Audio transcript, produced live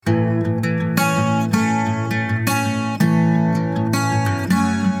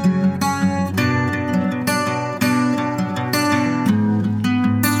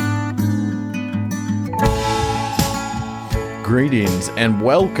Greetings and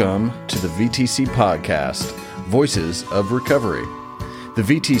welcome to the VTC podcast, Voices of Recovery. The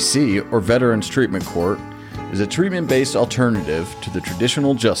VTC, or Veterans Treatment Court, is a treatment-based alternative to the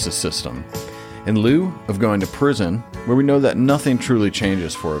traditional justice system. In lieu of going to prison, where we know that nothing truly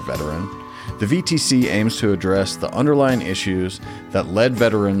changes for a veteran, the VTC aims to address the underlying issues that led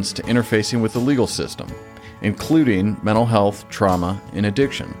veterans to interfacing with the legal system, including mental health, trauma, and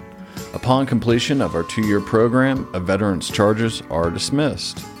addiction. Upon completion of our 2-year program, a veteran's charges are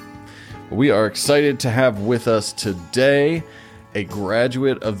dismissed. We are excited to have with us today a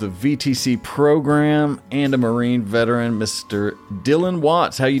graduate of the VTC program and a Marine veteran, Mr. Dylan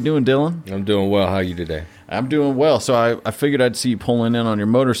Watts. How you doing, Dylan? I'm doing well. How are you today? I'm doing well. So I figured I'd see you pulling in on your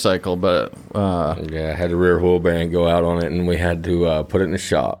motorcycle, but... yeah, I had the rear wheel bearing go out on it, and we had to put it in the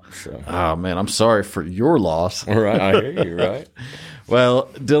shop. So. Oh, man, I'm sorry for your loss. All right, I hear you, right? Well,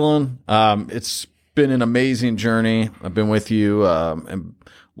 Dylan, it's been an amazing journey. I've been with you and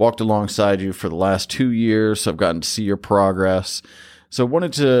walked alongside you for the last 2 years. So I've gotten to see your progress. So I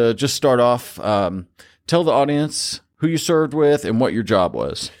wanted to just start off, tell the audience who you served with and what your job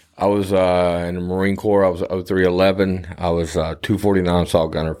was. I was in the Marine Corps. I was 0311. I was 249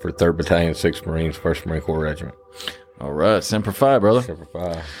 assault gunner for 3rd Battalion, 6th Marines, 1st Marine Corps Regiment. All right. Semper Fi, brother. Semper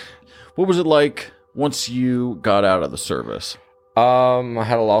Fi. What was it like once you got out of the service? I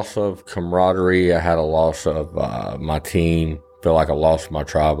had a loss of camaraderie. I had a loss of my team. Feel like I lost my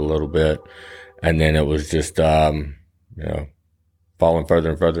tribe a little bit. And then it was just, falling further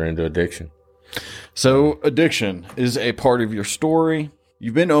and further into addiction. So addiction is a part of your story.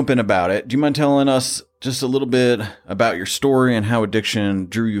 You've been open about it. Do you mind telling us just a little bit about your story and how addiction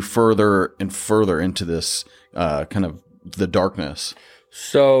drew you further and further into this kind of the darkness?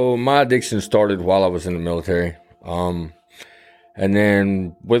 So my addiction started while I was in the military. And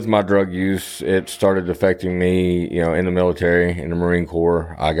then with my drug use, it started affecting me, in the military, in the Marine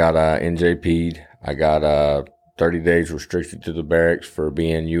Corps. I got NJP'd. I got 30 days restricted to the barracks for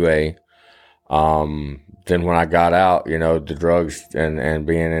being UA. Then when I got out, the drugs and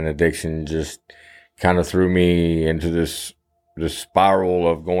being in addiction just kind of threw me into this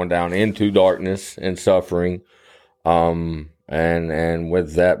spiral of going down into darkness and suffering. And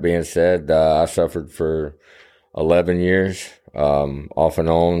with that being said, I suffered for 11 years. Off and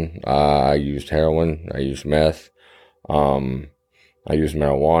on, I used heroin, I used meth, I used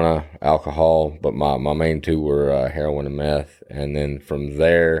marijuana, alcohol, but my main two were heroin and meth. And then from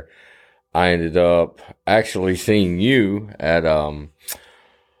there, I ended up actually seeing you at on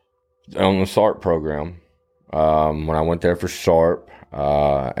the SARP program when I went there for SARP.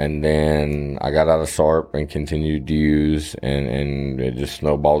 And then I got out of SARP and continued to use, and it just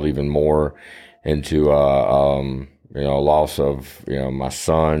snowballed even more into loss of, my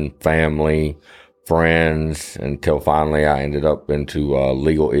son, family, friends, until finally I ended up into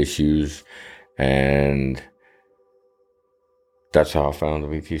legal issues. And that's how I found the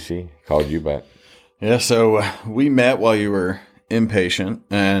VTC, called you back. Yeah, so we met while you were inpatient,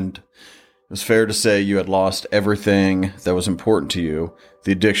 and it was fair to say you had lost everything that was important to you.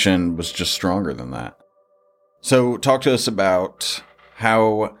 The addiction was just stronger than that. So talk to us about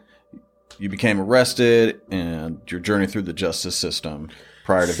how you became arrested and your journey through the justice system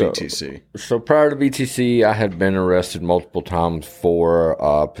prior to VTC. So prior to VTC, I had been arrested multiple times for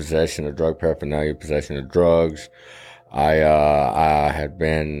possession of drug paraphernalia, possession of drugs. I had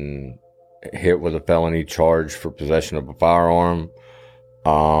been hit with a felony charge for possession of a firearm.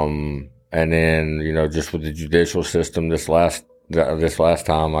 And then, just with the judicial system, this last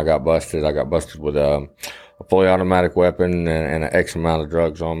time I got busted with a fully automatic weapon and an X amount of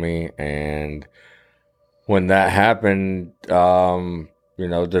drugs on me. And when that happened,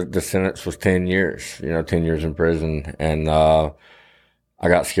 the sentence was 10 years, 10 years in prison. And, I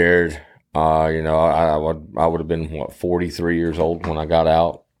got scared. I would have been 43 years old when I got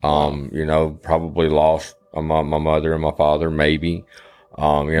out. Probably lost my mother and my father, maybe.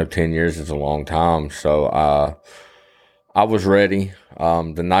 10 years is a long time. So, I was ready.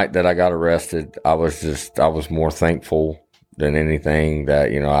 The night that I got arrested, I was more thankful than anything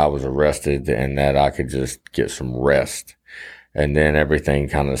that, I was arrested and that I could just get some rest. And then everything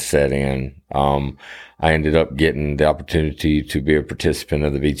kind of set in. I ended up getting the opportunity to be a participant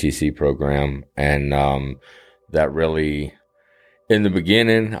of the VTC program. And, that really, in the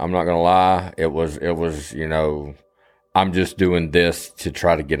beginning, I'm not going to lie, it was, I'm just doing this to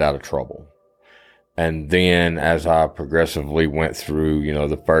try to get out of trouble. And then as I progressively went through,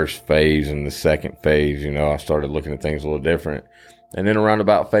 the first phase and the second phase, I started looking at things a little different. And then around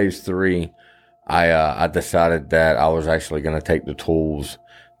about phase 3, I decided that I was actually going to take the tools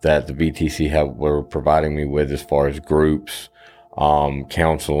that the VTC were providing me with as far as groups,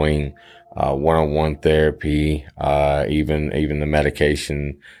 counseling, one-on-one therapy, even the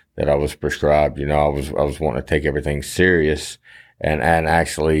medication that I was prescribed. I was wanting to take everything serious and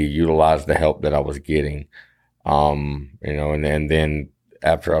actually utilize the help that I was getting. And then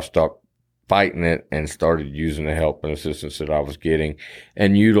after I stopped fighting it and started using the help and assistance that I was getting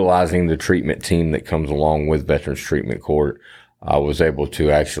and utilizing the treatment team that comes along with Veterans Treatment Court, I was able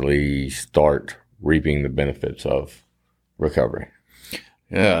to actually start reaping the benefits of recovery.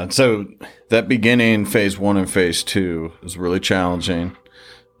 Yeah. So that beginning phase 1 and phase 2 is really challenging.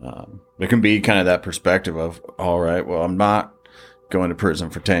 It can be kind of that perspective of, all right, well, I'm not going to prison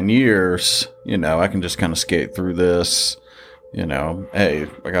for 10 years. I can just kind of skate through this. Hey,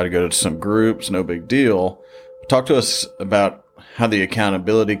 I got to go to some groups, no big deal. Talk to us about how the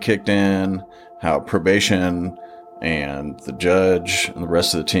accountability kicked in, how probation and the judge and the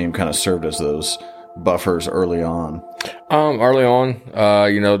rest of the team kind of served as those buffers early on. Early on,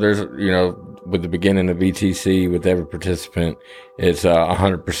 there's, with the beginning of VTC, with every participant, it's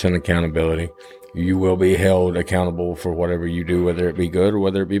 100% accountability. You will be held accountable for whatever you do, whether it be good or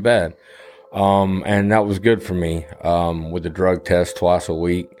whether it be bad. And that was good for me. With the drug test twice a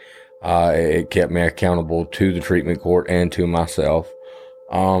week, it kept me accountable to the treatment court and to myself.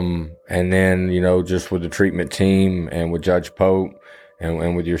 And then, just with the treatment team and with Judge Pope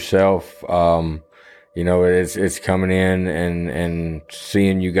and with yourself, it's coming in and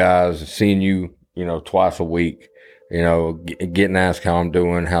seeing you guys, twice a week, getting asked how I'm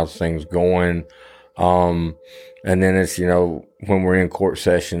doing, how's things going. And then it's, when we're in court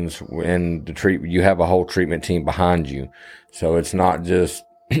sessions and you have a whole treatment team behind you. So it's not just,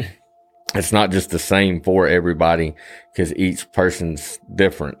 the same for everybody because each person's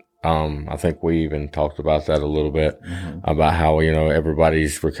different. I think we even talked about that a little bit about how,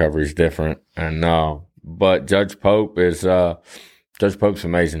 everybody's recovery is different. And, but Judge Pope's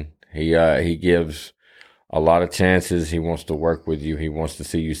amazing. He gives a lot of chances. He wants to work with you. He wants to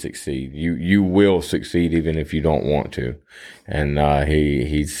see you succeed. You will succeed even if you don't want to. And,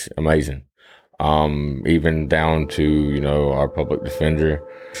 he's amazing. Even down to, our public defender.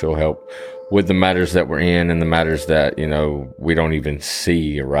 She'll help with the matters that we're in and the matters that, we don't even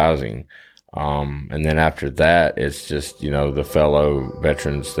see arising. And then after that, it's just, the fellow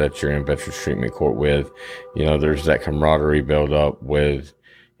veterans that you're in Veterans Treatment Court with, there's that camaraderie build up with,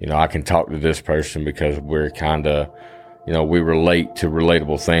 I can talk to this person because we're kind of, we relate to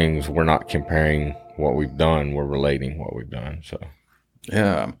relatable things. We're not comparing what we've done. We're relating what we've done. So,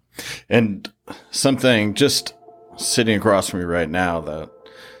 yeah. And something just sitting across from me right now that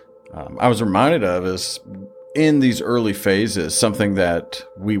I was reminded of is in these early phases, something that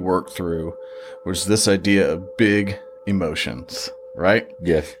we worked through was this idea of big emotions, right?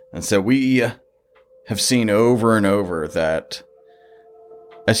 Yes. And so we have seen over and over that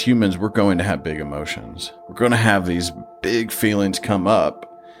as humans, we're going to have big emotions. We're going to have these big feelings come up,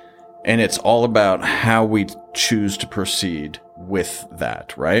 and it's all about how we choose to proceed with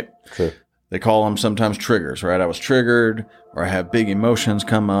that, right? Sure. They call them sometimes triggers, right? I was triggered, or I have big emotions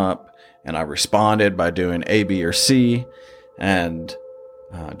come up, and I responded by doing A, B, or C, and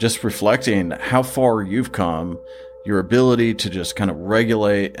just reflecting how far you've come, your ability to just kind of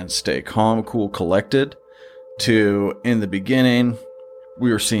regulate and stay calm, cool, collected, to in the beginning,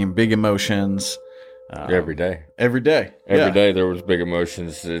 we were seeing big emotions. Every day. Every day. Every day there was big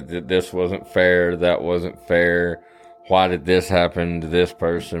emotions. This wasn't fair. That wasn't fair. Why did this happen to this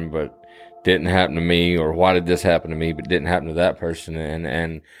person but didn't happen to me? Or why did this happen to me but didn't happen to that person?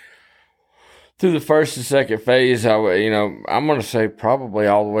 And through the first and second phase, I'm going to say probably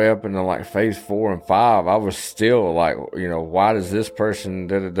all the way up into like phase 4 and 5, I was still like, why does this person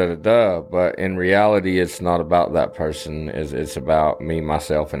da-da-da-da-da? But in reality, it's not about that person. It's about me,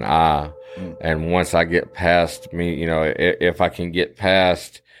 myself, and I. And once I get past me, if I can get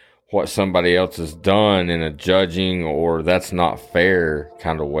past what somebody else has done in a judging or that's not fair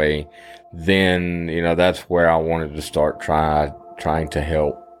kind of way, then, that's where I wanted to start trying to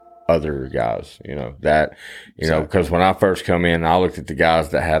help other guys, because when I first come in, I looked at the guys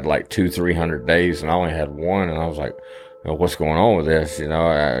that had like 200-300 days and I only had one. And I was like, what's going on with this?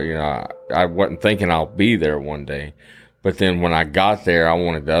 I wasn't thinking I'll be there one day, but then when I got there, I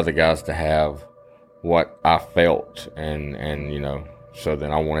wanted the other guys to have what I felt. And so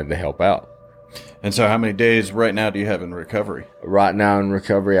then I wanted to help out. And so how many days right now do you have in recovery? Right now in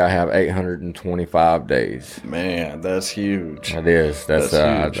recovery, I have 825 days. Man, that's huge. It is. That's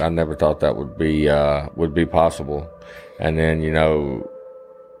huge. I never thought that would be possible. And then,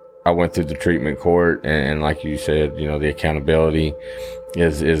 I went through the treatment court and like you said, the accountability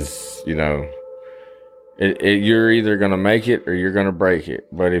is you're either going to make it or you're going to break it.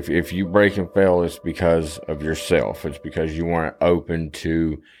 But if you break and fail, it's because of yourself. It's because you weren't open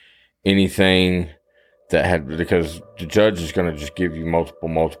to anything because the judge is going to just give you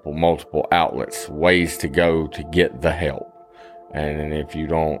multiple outlets, ways to go to get the help. And if you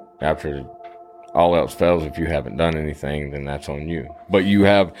don't, after all else fails, if you haven't done anything, then that's on you. But you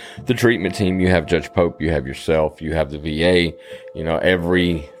have the treatment team, you have Judge Pope, you have yourself, you have the VA,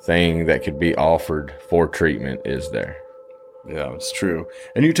 everything that could be offered for treatment is there. Yeah, it's true.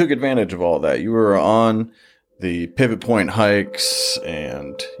 And you took advantage of all that. You were on the Pivot Point hikes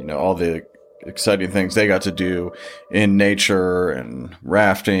and, all the exciting things they got to do in nature and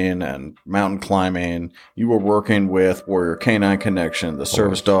rafting and mountain climbing. You were working with Warrior Canine Connection, the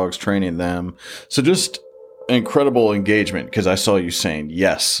service dogs, training them. So just incredible engagement, because I saw you saying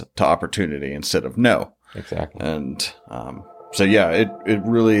yes to opportunity instead of no. Exactly. And so, yeah, it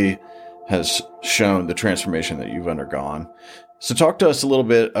really has shown the transformation that you've undergone. So talk to us a little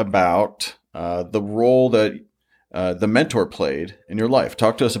bit about the role that the mentor played in your life.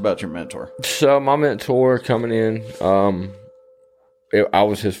 Talk to us about your mentor. So my mentor coming in, I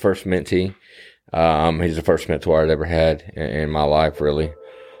was his first mentee. He's the first mentor I'd ever had in my life, really,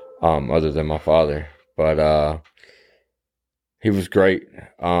 other than my father. But he was great.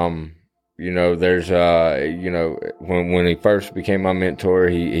 There's when he first became my mentor,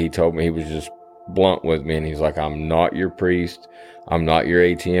 he told me, he was just blunt with me, and he's like, I'm not your priest. I'm not your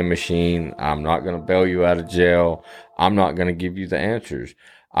ATM machine. I'm not going to bail you out of jail. I'm not going to give you the answers.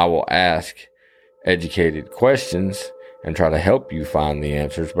 I will ask educated questions and try to help you find the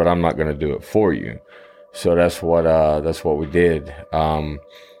answers, but I'm not going to do it for you. So that's what we did.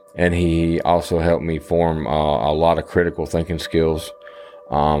 And he also helped me form a lot of critical thinking skills,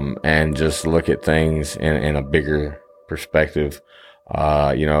 and just look at things in a bigger perspective.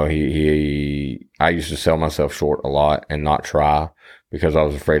 I used to sell myself short a lot and not try because I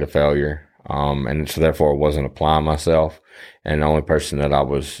was afraid of failure. And so therefore I wasn't applying myself. And the only person that I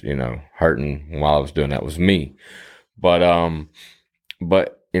was, hurting while I was doing that was me. But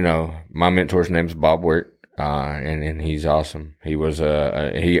my mentor's name's Bob Wirt. And he's awesome. He was,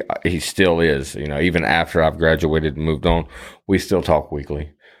 he still is, even after I've graduated and moved on, we still talk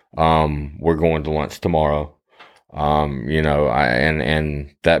weekly. We're going to lunch tomorrow. And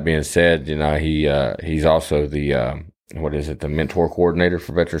that being said, he's also the mentor coordinator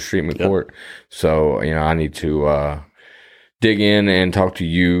for Veterans Treatment Court. So, I need to, dig in and talk to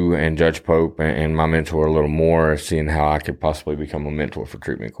you and Judge Pope and my mentor a little more, seeing how I could possibly become a mentor for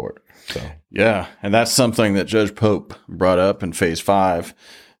treatment court. So, yeah. And that's something that Judge Pope brought up in phase 5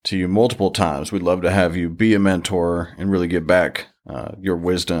 to you multiple times. We'd love to have you be a mentor and really give back, your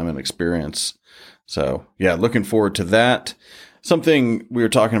wisdom and experience. So, yeah, looking forward to that. Something we were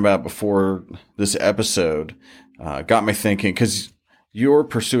talking about before this episode got me thinking, because you're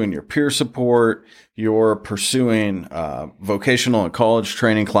pursuing your peer support, you're pursuing vocational and college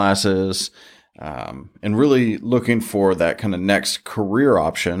training classes, and really looking for that kind of next career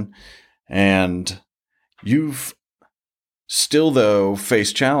option. And you've still, though,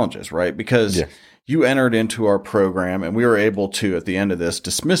 faced challenges, right? Because you entered into our program and we were able to, at the end of this,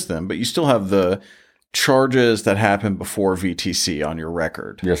 dismiss them, but you still have the charges that happened before VTC on your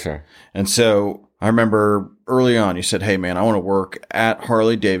record. Yes, sir. And so I remember early on you said, hey, man, I want to work at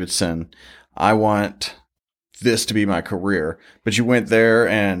Harley-Davidson. I want this to be my career. But you went there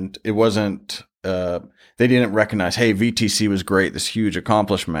and it wasn't, they didn't recognize, hey, VTC was great, this huge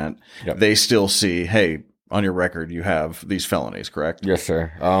accomplishment. Yep. They still see, hey, on your record, you have these felonies, correct? Yes,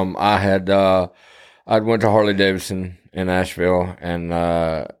 sir. I'd went to Harley-Davidson in Asheville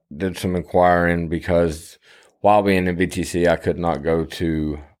and did some inquiring, because while being in VTC, I could not go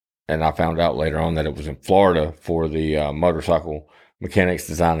to, and I found out later on that it was in Florida for the motorcycle mechanics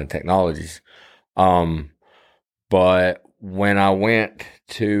design and technologies. But when I went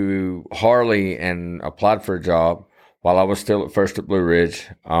to Harley and applied for a job while I was still at First at Blue Ridge,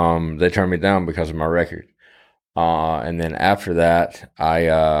 they turned me down because of my record. And then after that,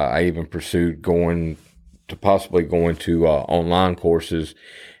 I even pursued possibly going to online courses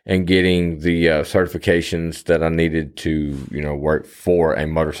and getting the certifications that I needed to, work for a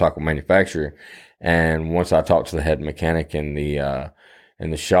motorcycle manufacturer. And once I talked to the head mechanic in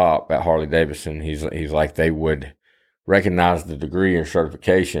the shop at Harley-Davidson, he's like, they would recognize the degree and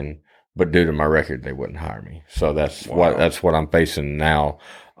certification, but due to my record, they wouldn't hire me. So that's what I'm facing now.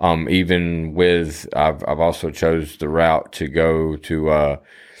 Even with, I've also chose the route to go to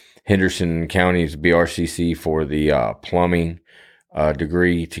Henderson County's BRCC for the plumbing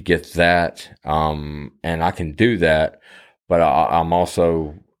degree to get that. And I can do that, but I'm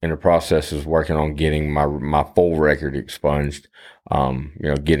also in the process is working on getting my full record expunged.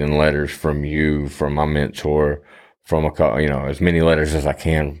 Getting letters from you, from my mentor, from as many letters as I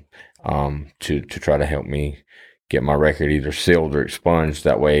can, to try to help me get my record either sealed or expunged.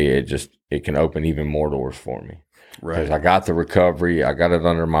 That way it can open even more doors for me. Right. Because I got the recovery, I got it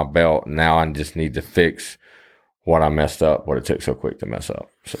under my belt. Now I just need to fix what I messed up, what it took so quick to mess up.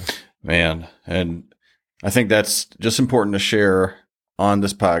 So. Man, and I think that's just important to share on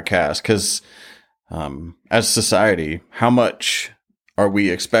this podcast because as a society, how much are we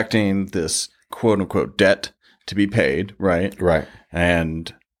expecting this quote unquote debt to be paid, right? Right.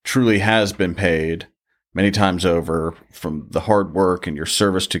 And truly has been paid many times over from the hard work and your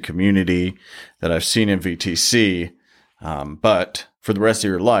service to community that I've seen in VTC. But for the rest of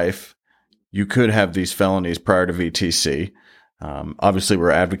your life, you could have these felonies prior to VTC. Obviously,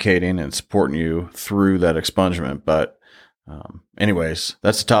 we're advocating and supporting you through that expungement. But anyways,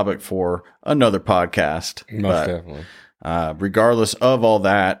 that's a topic for another podcast. Most definitely. Regardless of all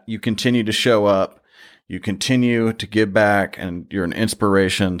that, you continue to show up. You continue to give back, and you're an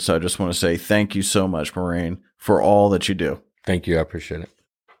inspiration. So I just want to say thank you so much, Marine, for all that you do. Thank you. I appreciate it.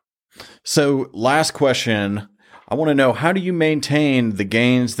 So last question. I want to know, how do you maintain the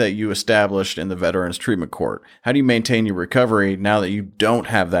gains that you established in the Veterans Treatment Court? How do you maintain your recovery now that you don't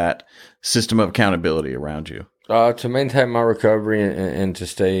have that system of accountability around you? To maintain my recovery and to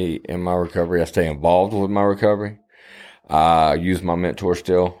stay in my recovery, I stay involved with my recovery. I use my mentor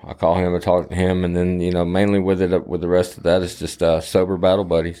still. I call him and talk to him. And then, mainly with the rest of that, it's just sober battle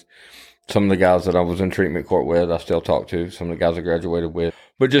buddies. Some of the guys that I was in treatment court with, I still talk to. Some of the guys I graduated with.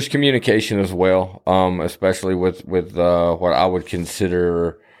 But just communication as well, especially with what I would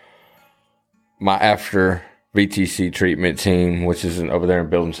consider my after VTC treatment team, which is over there in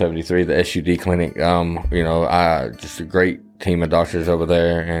Building 73, the SUD clinic. Just a great team of doctors over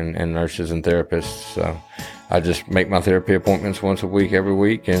there and nurses and therapists. So I just make my therapy appointments once a week, every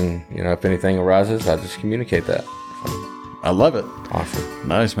week. And, if anything arises, I just communicate that. So. I love it. Awesome.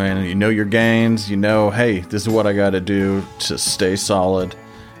 Nice, man. You know your gains. Hey, this is what I got to do to stay solid.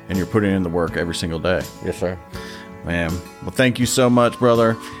 And you're putting in the work every single day. Yes, sir. Man. Well, thank you so much,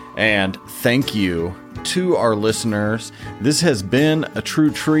 brother. And thank you to our listeners. This has been a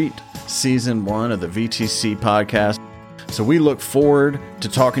true treat, season 1 of the VTC podcast. So we look forward to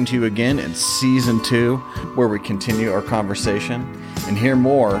talking to you again in season 2, where we continue our conversation and hear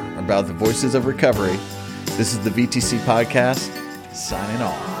more about the voices of recovery. This is the VTC podcast, signing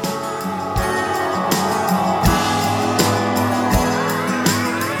off.